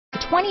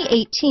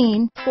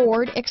2018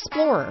 Ford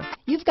Explorer.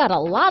 You've got a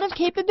lot of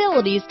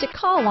capabilities to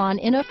call on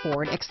in a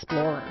Ford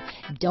Explorer.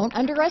 Don't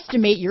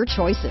underestimate your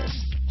choices.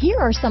 Here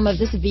are some of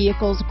this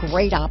vehicle's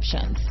great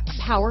options: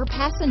 power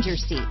passenger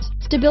seat,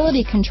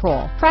 stability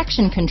control,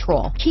 traction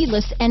control,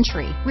 keyless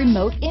entry,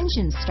 remote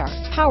engine start,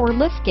 power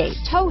liftgate,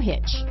 tow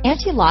hitch,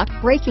 anti-lock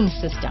braking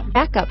system,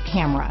 backup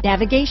camera,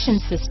 navigation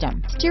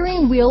system,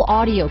 steering wheel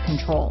audio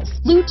controls,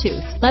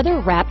 Bluetooth,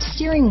 leather-wrapped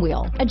steering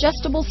wheel,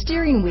 adjustable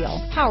steering wheel,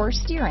 power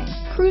steering,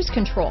 cruise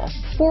control,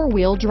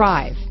 four-wheel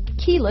drive,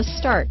 keyless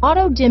start,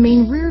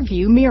 auto-dimming rear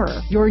view mirror.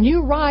 Your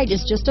new ride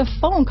is just a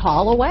phone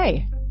call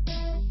away.